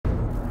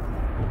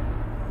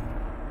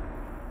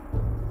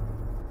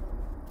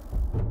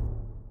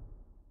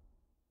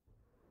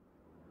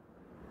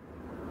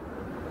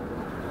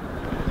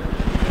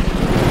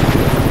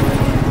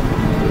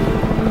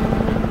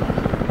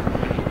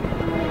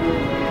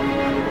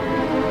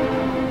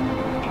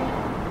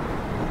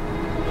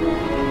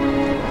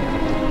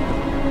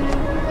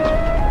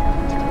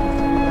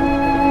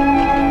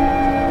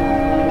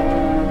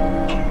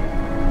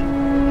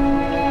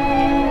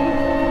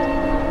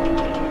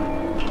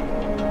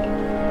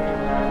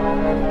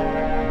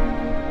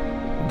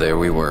there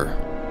we were.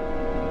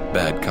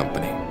 Bad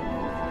company.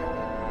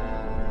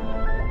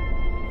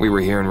 We were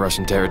here in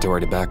Russian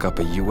territory to back up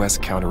a US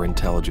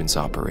counterintelligence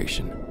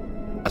operation.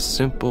 A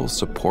simple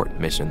support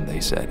mission, they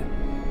said.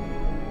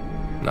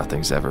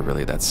 Nothing's ever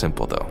really that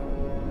simple, though.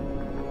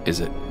 Is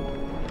it?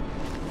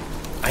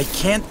 I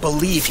can't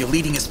believe you're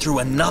leading us through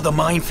another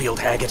minefield,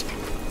 Haggett.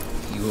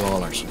 You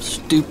all are some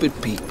stupid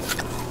people.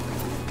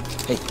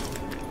 Hey,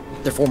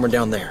 they're forming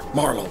down there.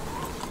 Marlowe.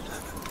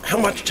 How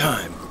much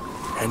time?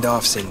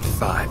 Handoff's in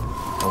 5.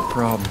 No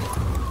problem.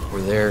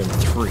 We're there in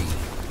 3.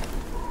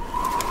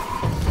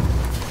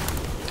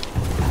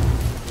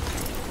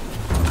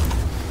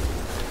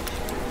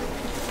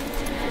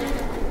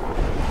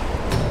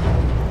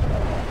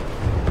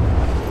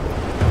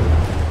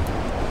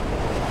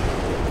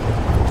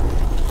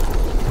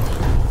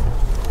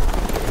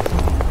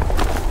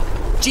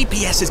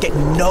 GPS is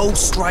getting no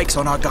strikes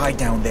on our guy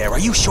down there. Are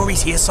you sure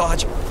he's here,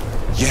 Sarge?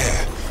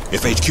 Yeah,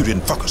 if HQ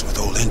didn't fuck us with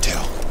old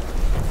intel.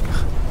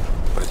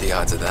 What are the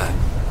odds of that?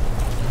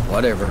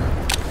 Whatever.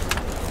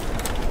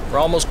 We're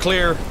almost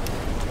clear.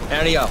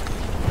 Ante up.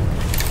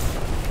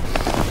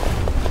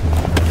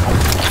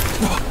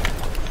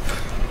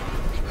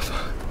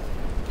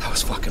 That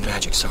was fucking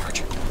magic,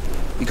 Sarge.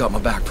 You got my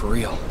back for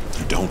real.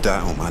 You don't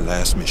die on my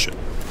last mission.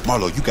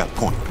 Marlowe, you got a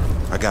point.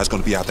 Our guy's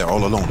gonna be out there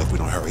all alone if we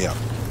don't hurry up.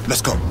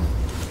 Let's go.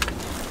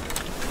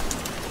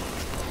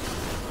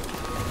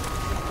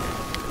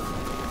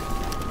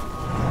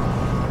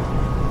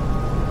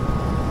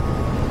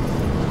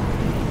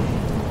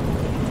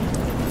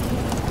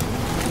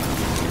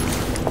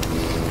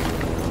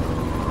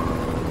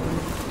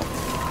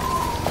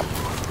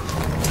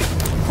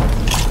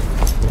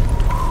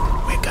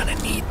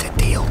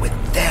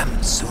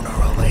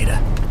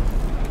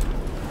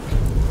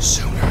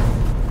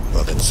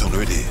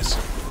 Sooner it is.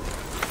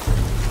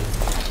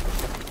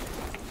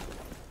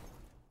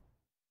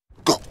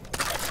 Go.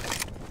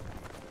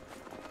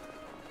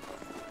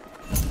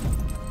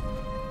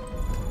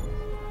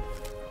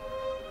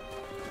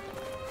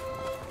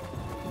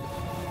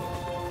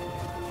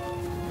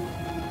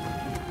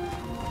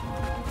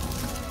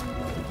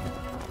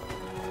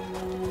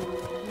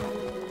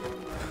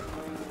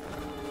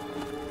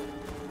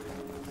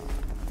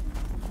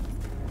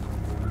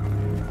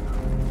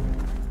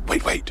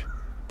 Wait.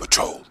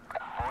 Patrol.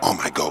 On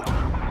my go.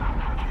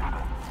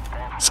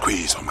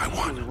 Squeeze on my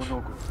 1.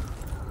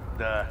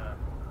 Да,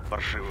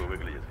 паршиво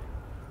выглядит.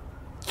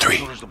 3,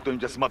 Нужно, чтобы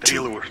кто-нибудь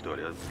осмотрел его, что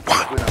ли. 1.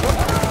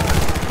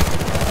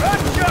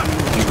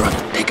 He's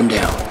running. Take him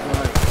down.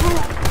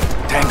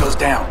 Tango's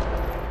down.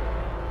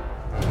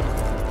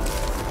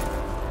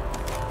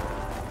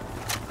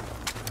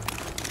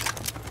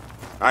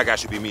 Our guy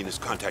should be meeting his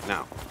contact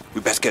now.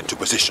 We best get into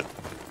position.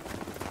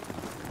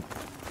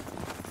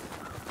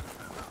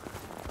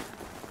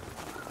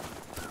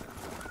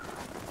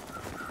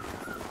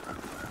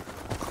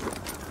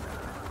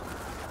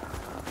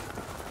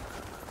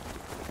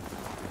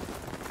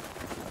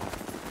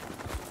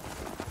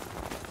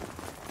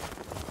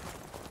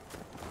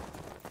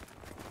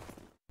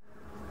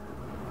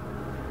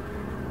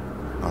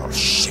 Oh,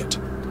 shit.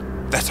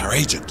 That's our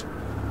agent.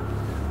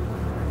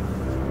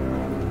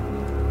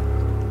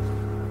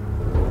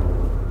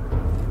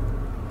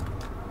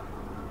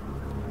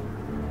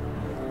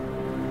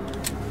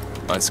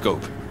 On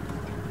scope.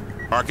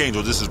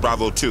 Archangel, this is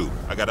Bravo 2.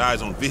 I got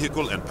eyes on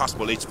vehicle and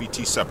possible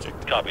HVT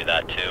subject. Copy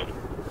that, too.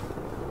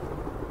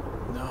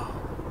 No.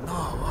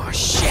 Oh,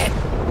 shit.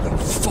 You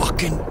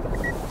fucking...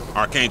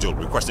 Archangel,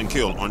 requesting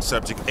kill on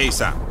subject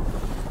ASAP.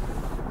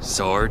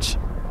 Sarge?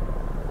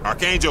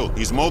 Archangel,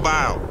 he's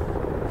mobile.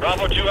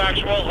 Bravo 2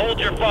 actual, hold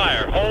your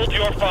fire. Hold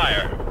your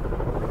fire.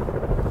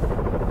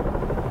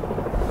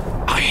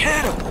 I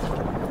had him.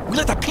 We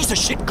let that piece of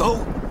shit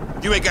go.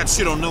 You ain't got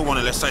shit on no one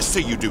unless I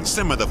say you do.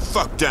 Simmer the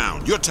fuck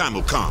down. Your time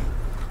will come.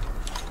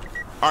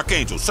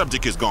 Archangel,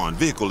 subject is gone.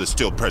 Vehicle is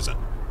still present.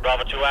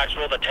 Bravo 2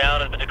 actual, the town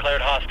has been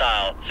declared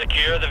hostile.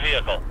 Secure the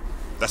vehicle.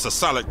 That's a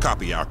solid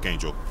copy,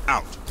 Archangel.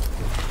 Out.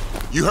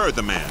 You heard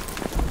the man.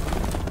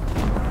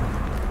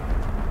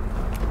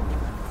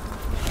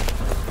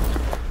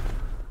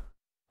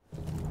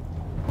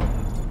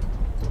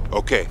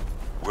 Okay,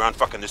 we're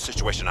unfucking this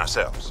situation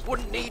ourselves.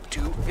 Wouldn't need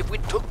to if we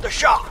took the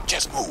shot.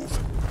 Just move.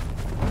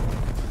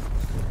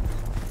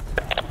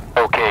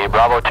 Okay,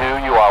 Bravo 2,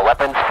 you are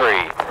weapons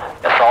free.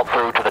 Assault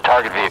through to the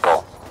target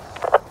vehicle.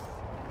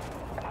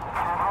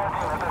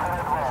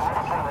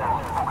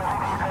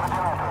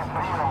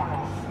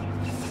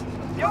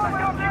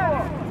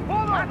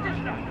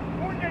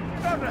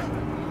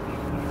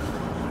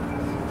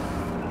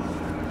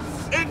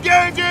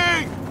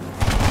 Engaging!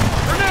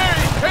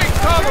 Grenade! Take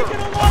cover!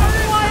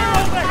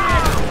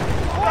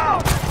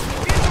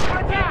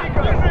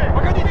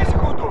 Погодите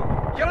секунду!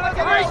 Я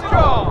разрываю!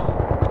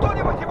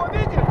 Кто-нибудь его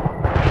видит?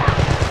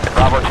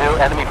 Bravo 2,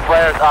 enemy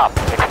flares up.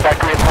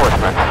 Expect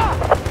reinforcements.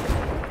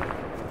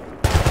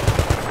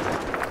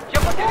 Я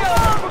потерял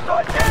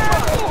кусочек!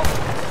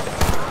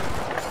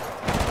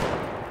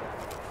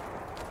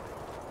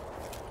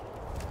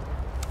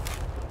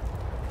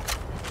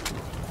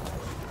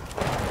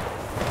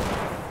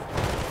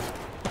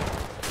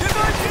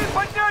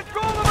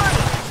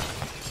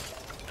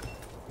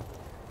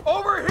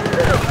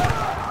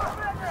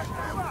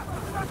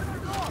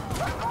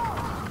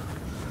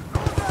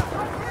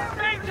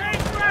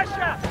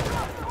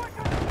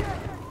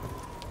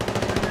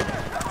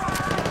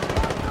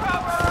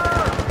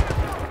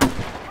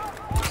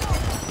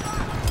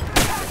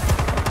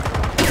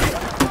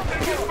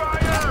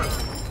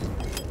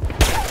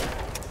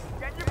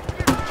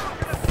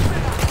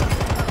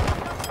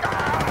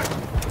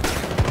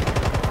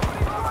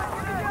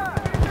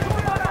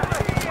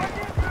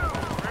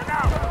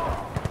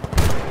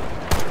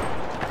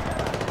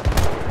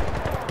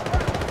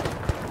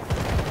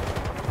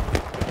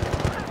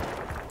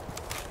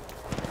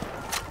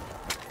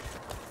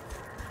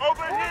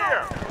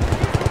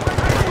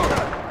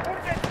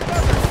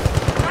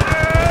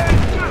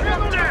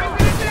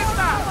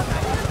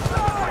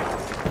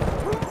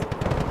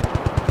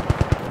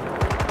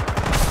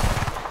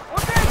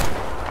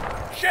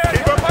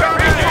 Keep them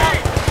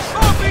coming!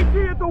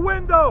 RPG at the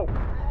window!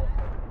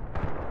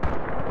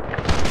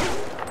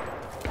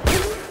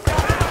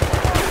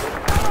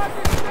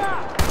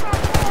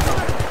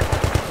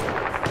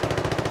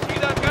 See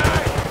that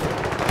guy?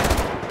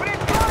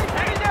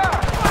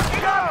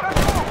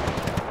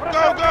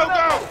 Go, go,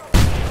 go!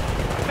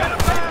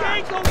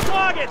 Engage those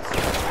targets!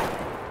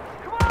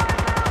 Come on,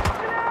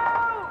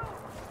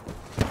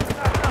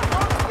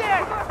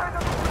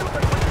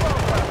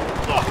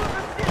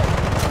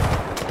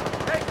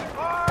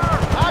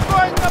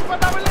 огонь на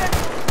подавление!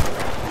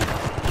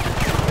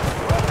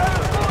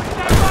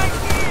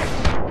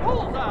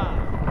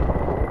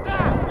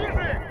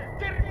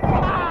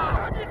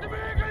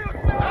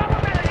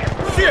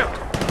 Shit!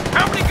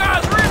 How many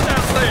guys are in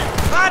that thing?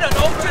 I don't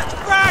know, just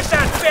crash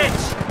that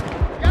bitch!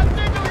 Я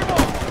встретил его!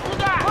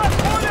 Куда? Вас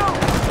понял!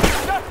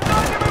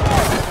 Достанем его!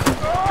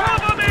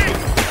 Cover me!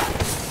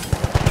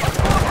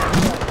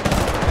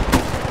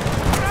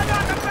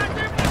 Граната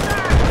противника!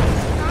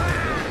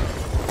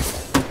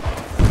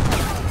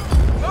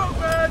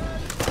 Open!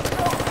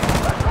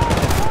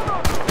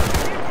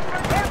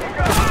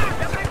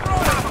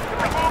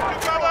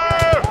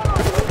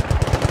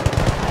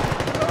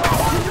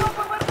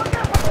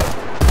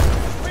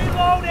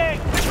 Reloading!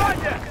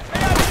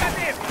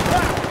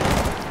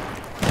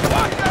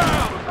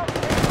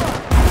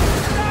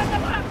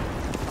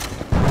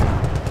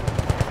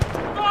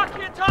 Mark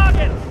your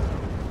targets!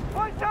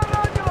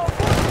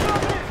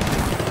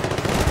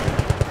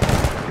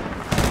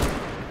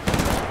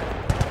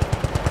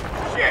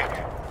 Shit!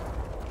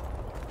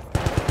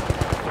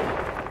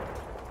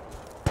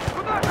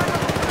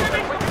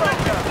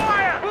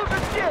 Fire!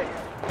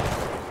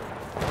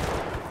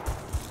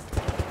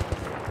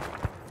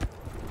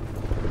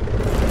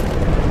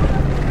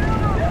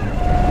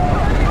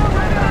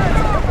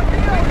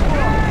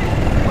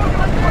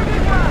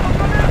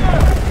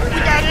 We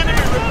got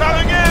enemies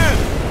repelling in!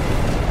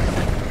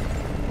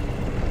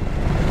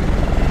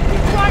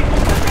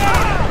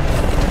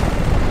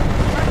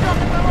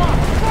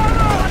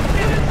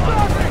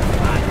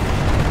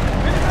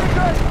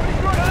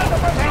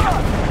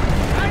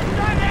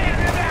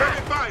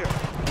 Taking fire!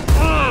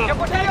 Я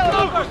потерял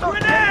только что!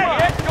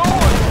 Grenade!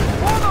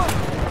 Вон он!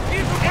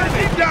 Вижу Enemy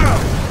противника! down!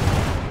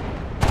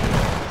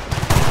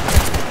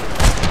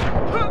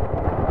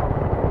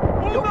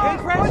 You okay,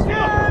 Chris?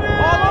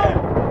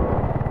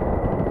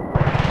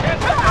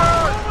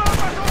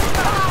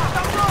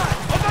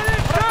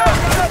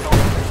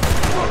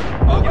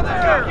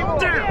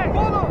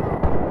 Follow!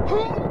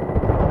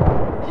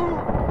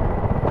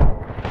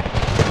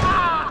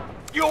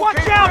 You okay,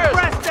 watch out, Chris?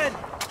 Preston!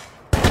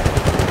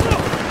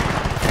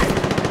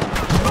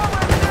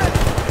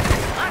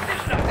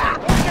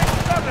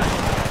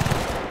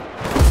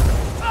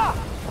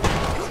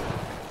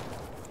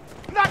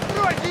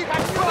 Накройте их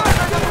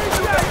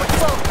отсюда!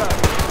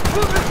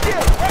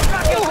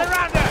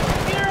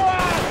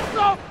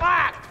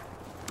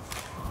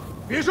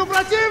 Вижу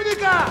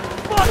противника!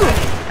 Вот он!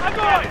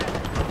 Огонь!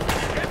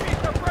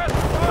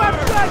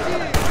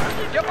 Подсадьте!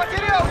 Я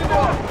потерял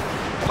его!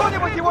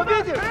 Кто-нибудь его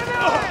видит?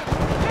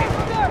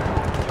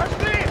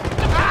 Пошли!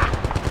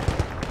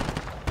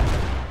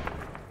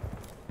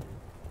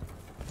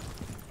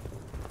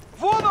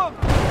 Вон он!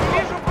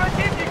 Вижу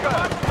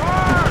противника!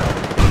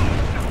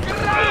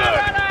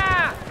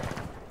 Граната!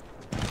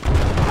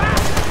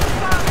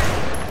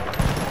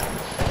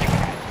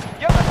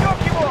 Я засек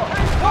его!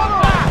 Вон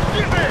он!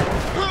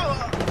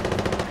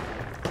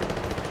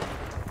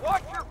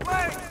 Watch your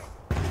flank!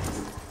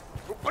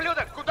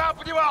 Ублюдок, куда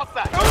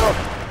подевался?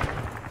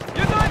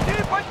 Не дайте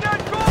им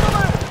поднять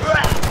головы!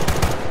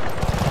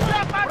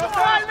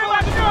 Брутальным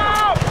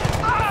огнем!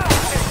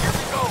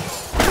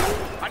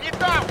 Они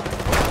там!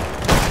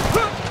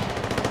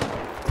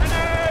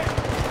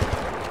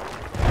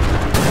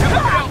 Я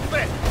потерял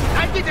цель!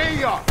 Найдите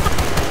ее!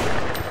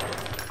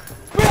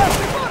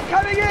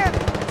 Coming in!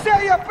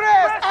 Say your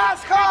prayers,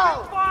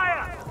 asshole!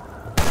 Fire!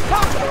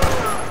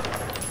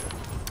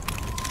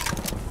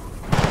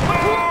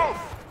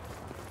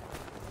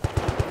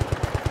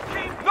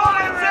 Keep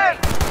firing!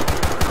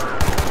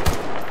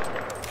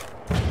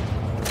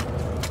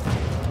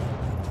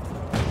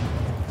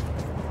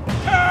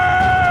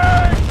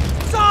 Hey!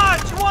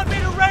 Sarge, you want me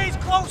to raise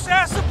close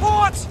air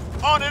support?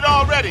 On it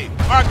already!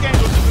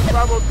 Archangel, this is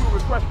Bravo 2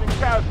 requesting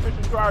CAS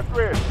mission to our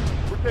grid.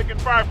 We're taking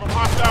fire from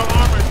hostile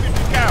armor at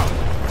 50 cal.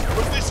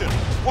 Position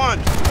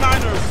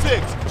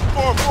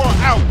 1-9-6-4-4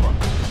 Alpha.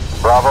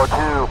 Bravo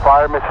 2,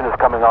 fire mission is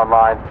coming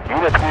online.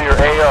 Units near your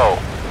AO.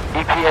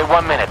 ETA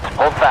 1 minute.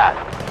 Hold fast.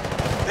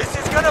 This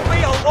is gonna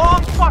be a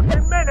long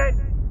fucking minute!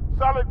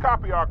 Solid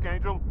copy,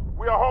 Archangel.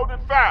 We are holding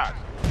fast.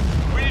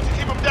 We need to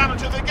keep them down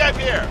until they get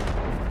here.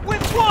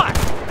 With what?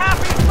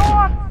 Happy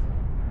thoughts?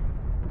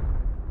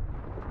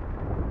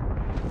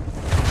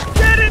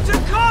 Get into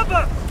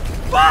cover!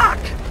 Fuck!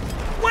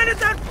 When is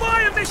that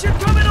fire mission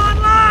coming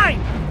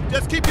online?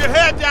 Just keep your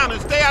head down and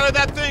stay out of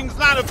that thing's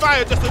line of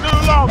fire just a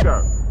little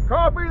longer.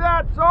 Copy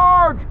that,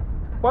 Sarge!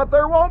 But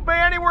there won't be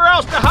anywhere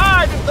else to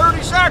hide in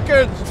 30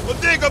 seconds! Well,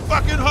 dig a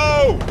fucking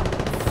hole!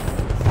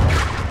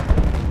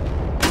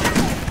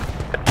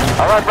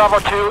 Alright, Bravo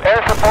 2,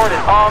 air support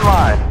is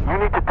online. You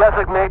need to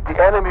designate the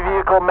enemy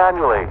vehicle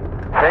manually.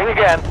 Saying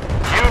again,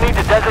 you need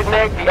to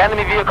designate the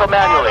enemy vehicle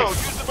manually. Marlo,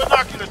 use the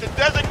binoculars to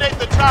designate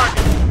the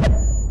target.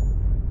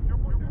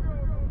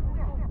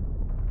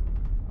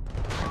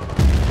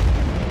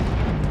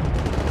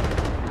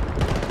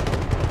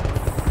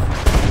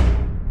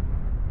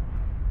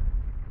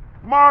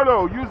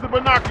 Marlo, use the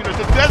binoculars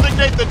to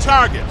designate the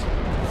target.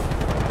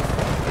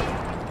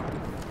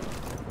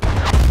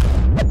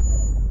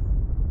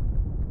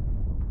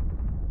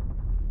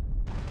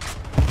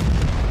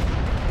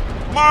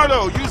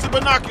 Marlo, use the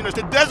binoculars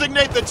to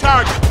designate the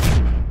target.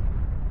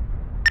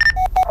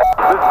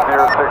 This is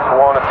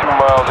 061 at 2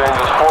 miles,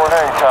 Angels 4.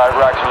 Hang tight,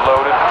 racks are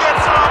loaded. Get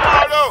some,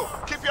 Marlo.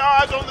 Keep your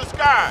eyes on the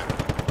sky.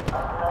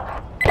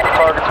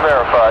 Target's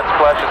verified.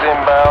 Splash is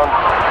inbound.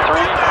 3,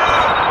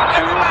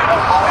 2, 1.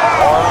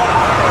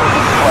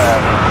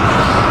 Flash.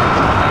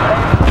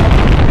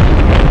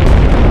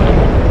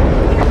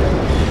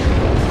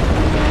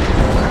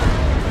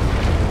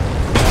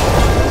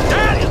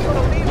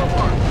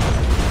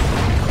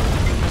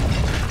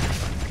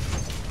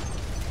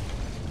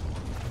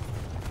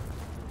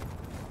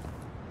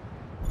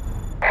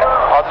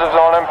 Positives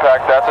on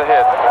impact. That's a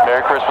hit.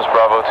 Merry Christmas,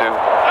 Bravo 2.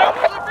 That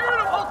was a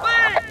beautiful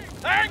thing!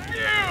 Thank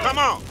you! Come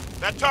on.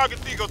 That target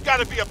vehicle's got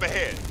to be up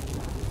ahead.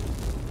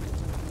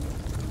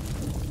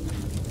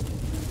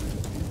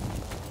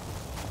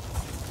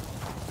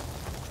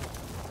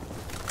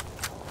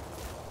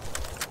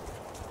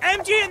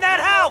 MG in that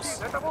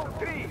house!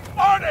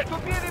 On it!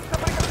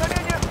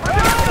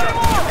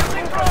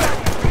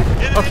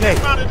 Okay,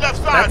 Mounted left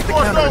side, that's the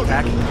force those.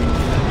 counterattack.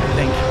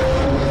 Thank you.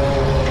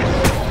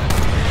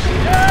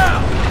 Yeah!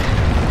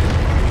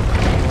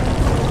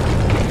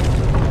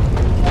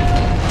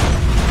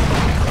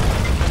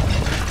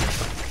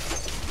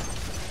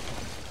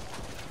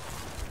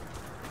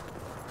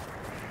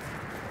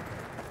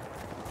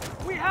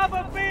 We have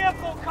a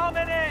vehicle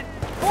coming in!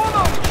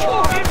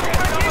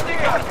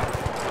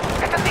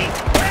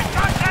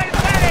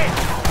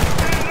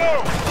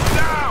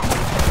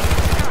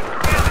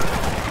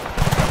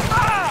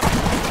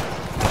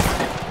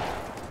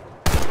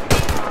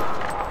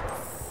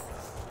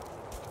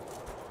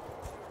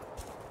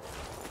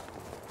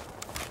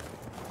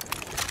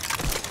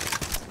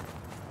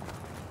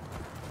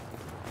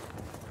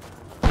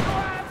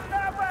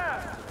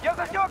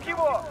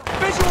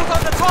 Visuals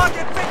on the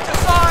target, Victor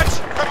Sarge!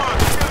 Come on,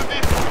 secure the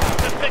vehicle.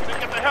 Let's take them,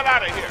 get the hell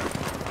out of here.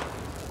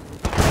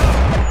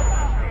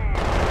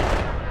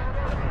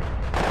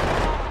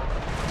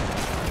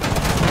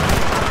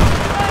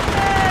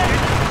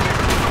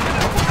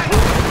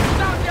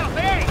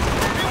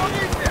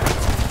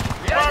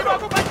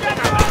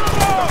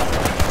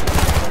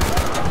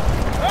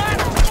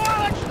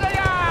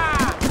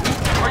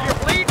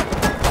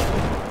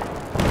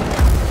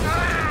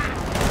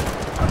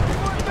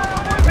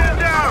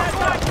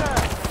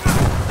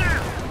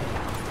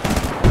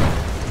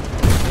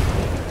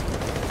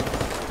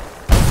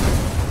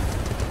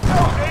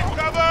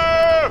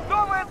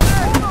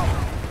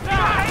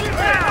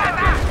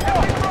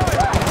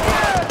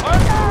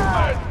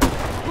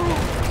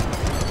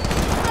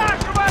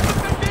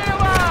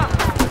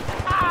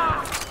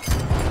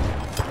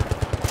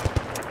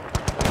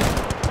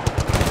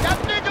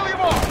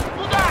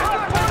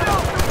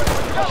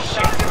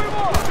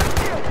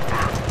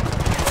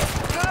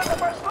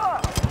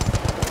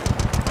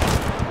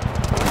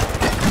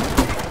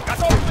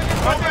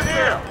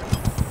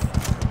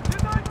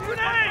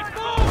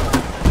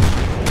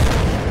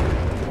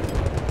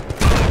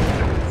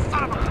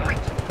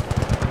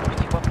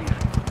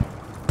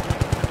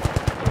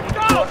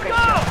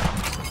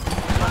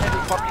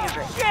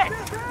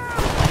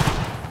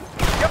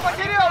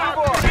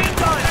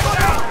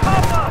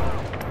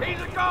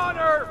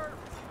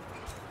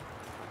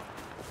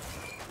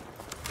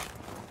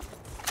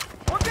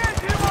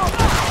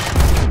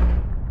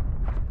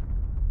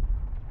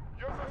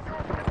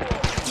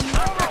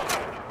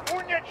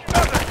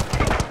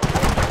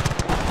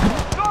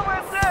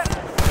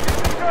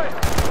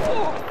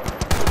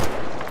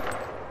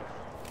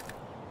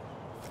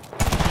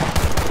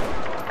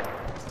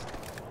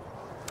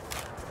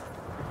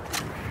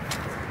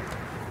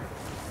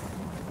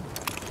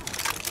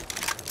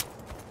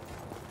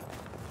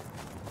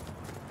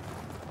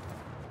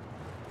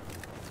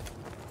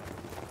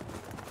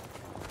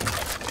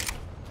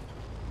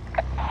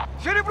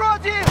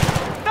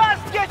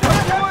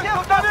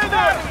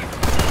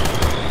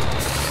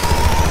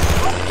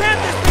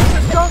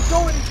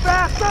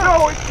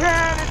 No, it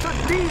can! It's a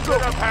diesel!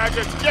 Get up,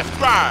 Haggard. Just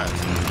drive!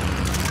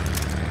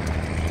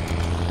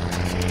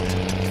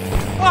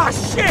 Oh,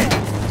 shit!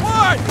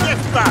 What?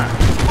 Just drive!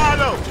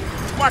 Marlo,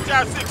 watch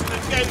our 6 and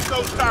engage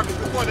those targets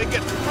before they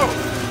get too close.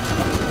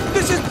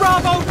 This is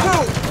Bravo 2!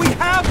 We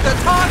have the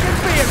target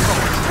vehicle!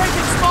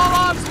 Taking small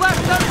arms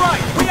left and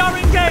right! We are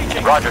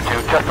engaging! Roger 2,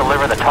 just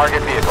deliver the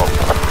target vehicle.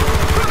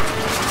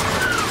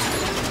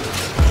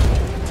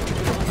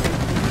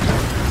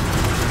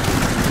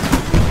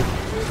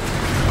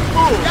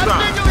 Move,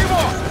 son!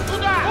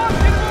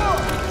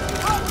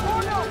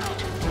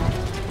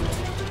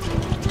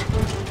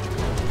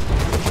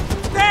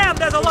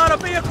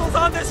 vehicles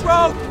on this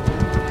road!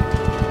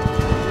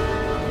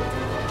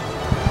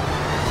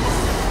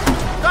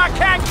 I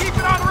can't keep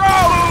it on the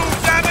road!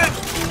 Move, damn it!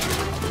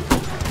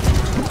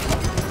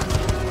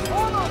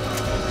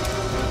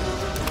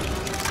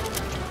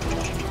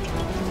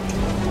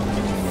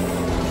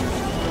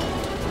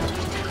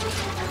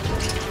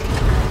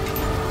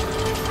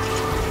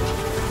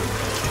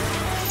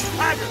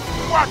 Haggard,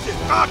 watch it!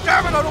 Oh,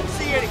 damn it, I don't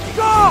see anything!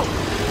 Go!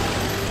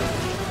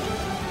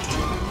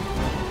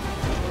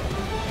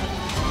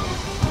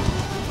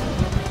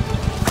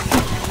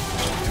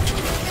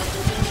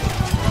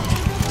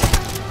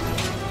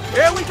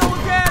 Here we go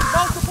again!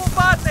 Multiple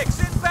Botniks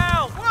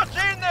inbound! What's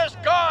in this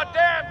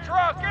goddamn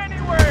truck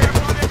anyway?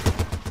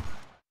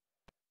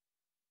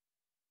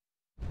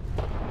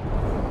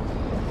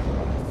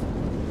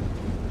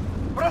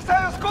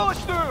 Бросаю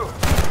скоростную!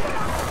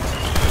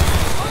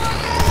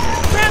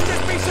 Can't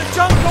this piece of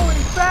junk go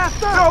any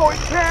faster? No, it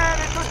can!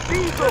 It's a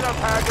diesel! Shut up,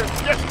 Haggard.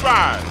 Just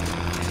drive!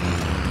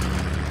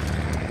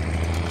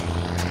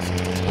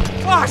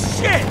 Oh,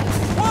 shit!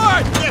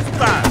 What? Just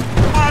drive!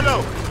 Come on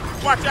over!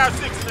 Watch our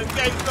six and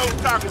engage those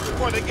targets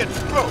before they get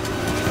too close.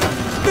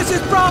 This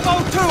is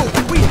Bravo 2.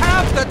 We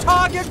have the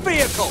target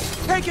vehicle.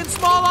 Taking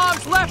small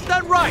arms left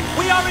and right.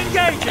 We are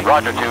engaging.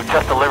 Roger 2,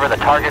 just deliver the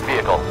target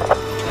vehicle.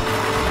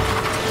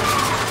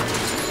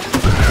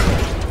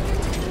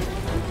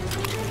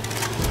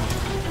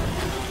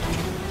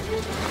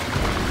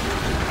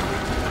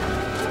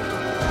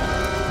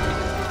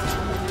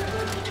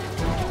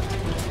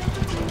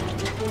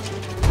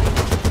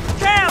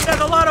 Damn,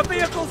 there's a lot of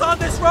vehicles on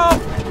this road.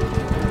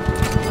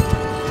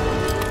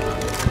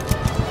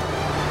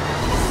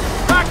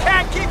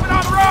 Keep it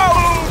on the road!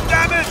 Move,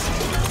 damn it!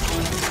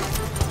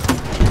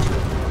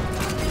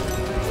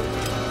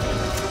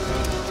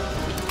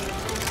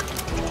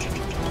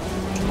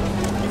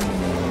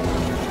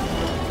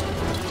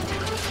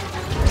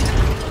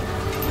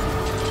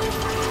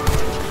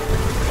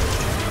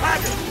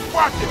 Haggard,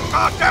 watch it!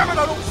 Oh, damn it,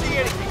 I don't see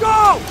anything!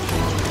 Go!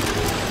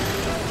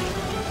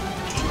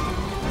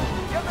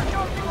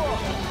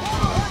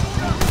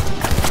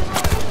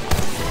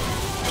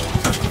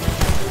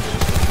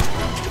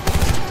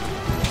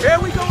 Here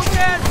we go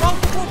again!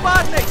 Multiple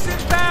Botniks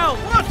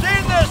inbound! What's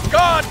in this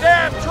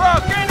goddamn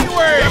truck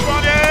anyway? Step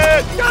on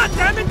it! God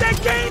damn it, they're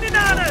gaining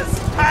on us!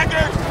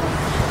 Haggard!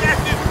 Get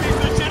this piece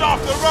of shit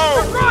off the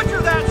road! Roger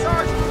that,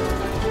 Sergeant!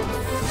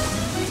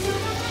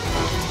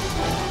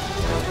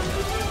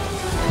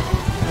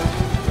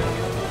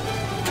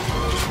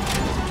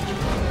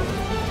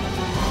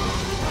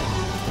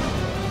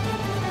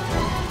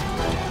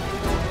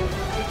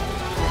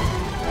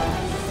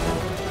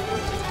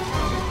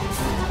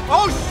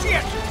 Oh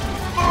shit!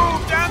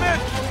 Move, damn it!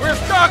 We're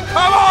stuck!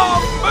 Come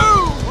on!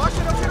 Move! Oh,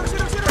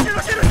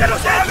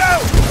 no!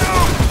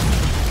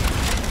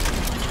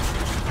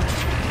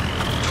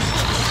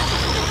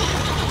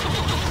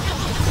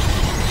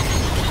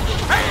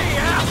 Hey,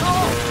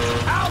 asshole!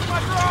 How's my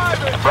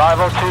driving?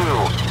 Bravo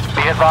 2,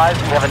 be advised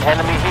we have an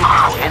enemy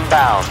vehicle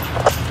inbound.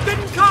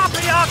 Didn't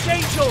copy,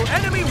 Archangel!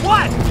 Enemy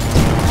what?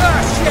 Ah,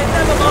 shit,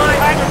 never mind!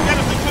 Haggard,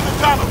 get us into the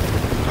tunnel!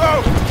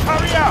 Go!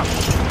 Hurry up!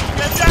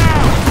 Get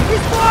down!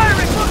 He's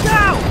firing! Look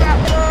out!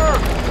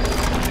 Faster!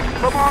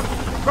 Come on!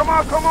 Come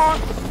on! Come on!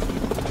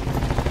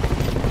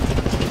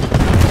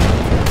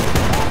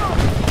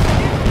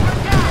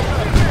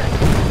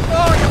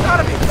 Oh, you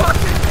gotta be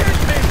fucking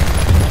kidding me!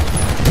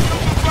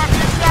 Super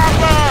fucking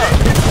chopper!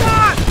 It's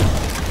not!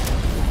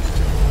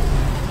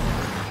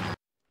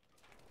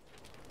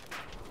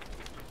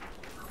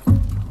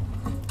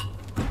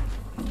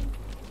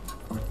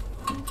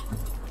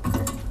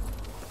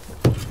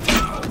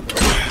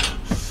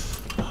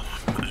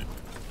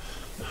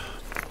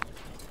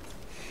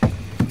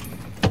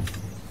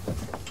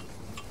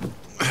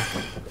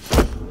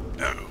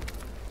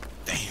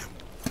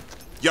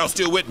 Y'all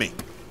still with me?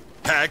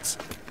 Hags?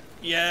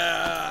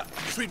 Yeah.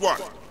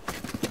 Sweetwater.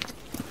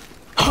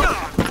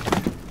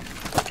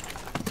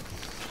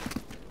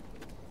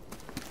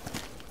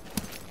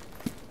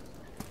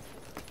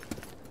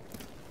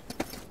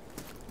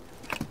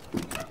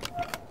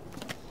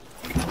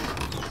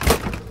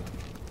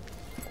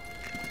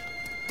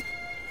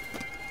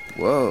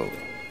 Whoa.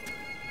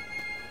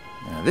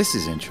 Now this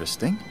is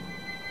interesting.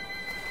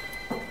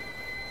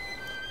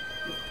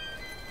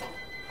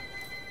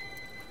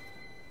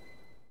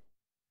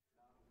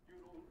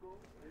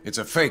 It's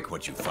a fake,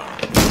 what you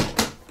found.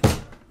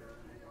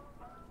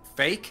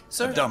 Fake,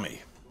 sir? A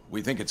dummy.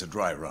 We think it's a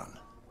dry run.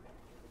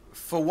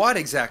 For what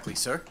exactly,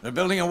 sir? They're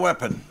building a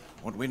weapon.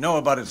 What we know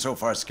about it so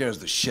far scares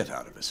the shit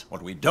out of us.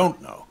 What we don't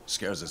know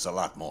scares us a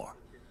lot more.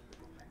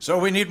 So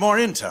we need more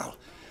intel.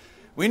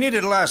 We need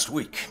it last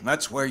week.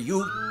 That's where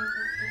you...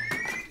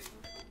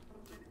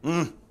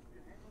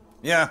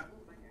 Yeah.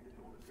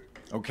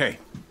 Okay.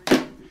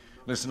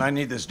 Listen, I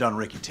need this done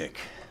ricky-tick.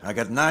 I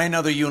got 9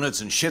 other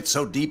units and shit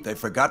so deep they've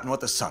forgotten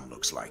what the sun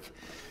looks like.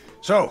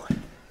 So,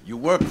 you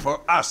work for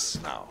us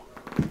now.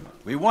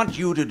 We want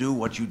you to do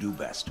what you do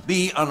best.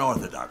 Be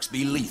unorthodox,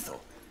 be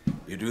lethal.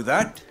 You do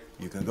that,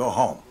 you can go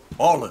home.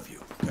 All of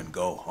you can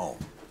go home.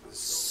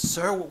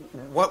 Sir,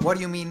 what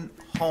do you mean,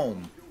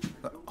 home?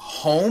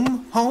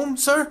 Home,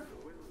 sir?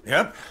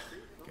 Yep.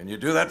 Can you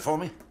do that for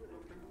me?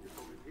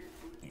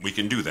 We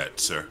can do that,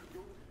 sir.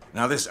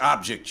 Now, this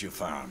object you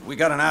found, we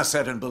got an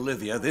asset in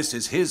Bolivia. This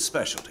is his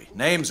specialty.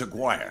 Name's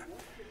Aguirre.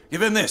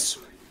 Give him this.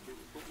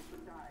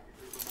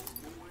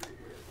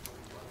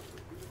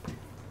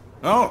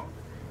 Oh,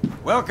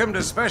 welcome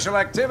to Special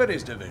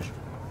Activities Division.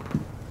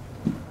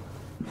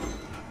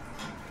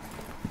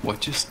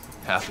 What just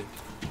happened?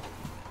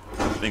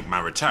 I think my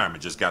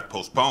retirement just got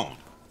postponed.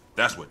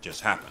 That's what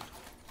just happened.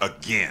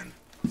 Again.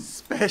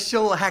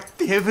 Special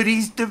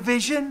Activities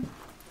Division?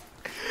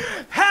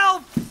 Hell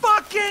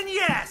fucking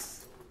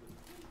yes!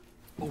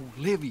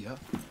 Olivia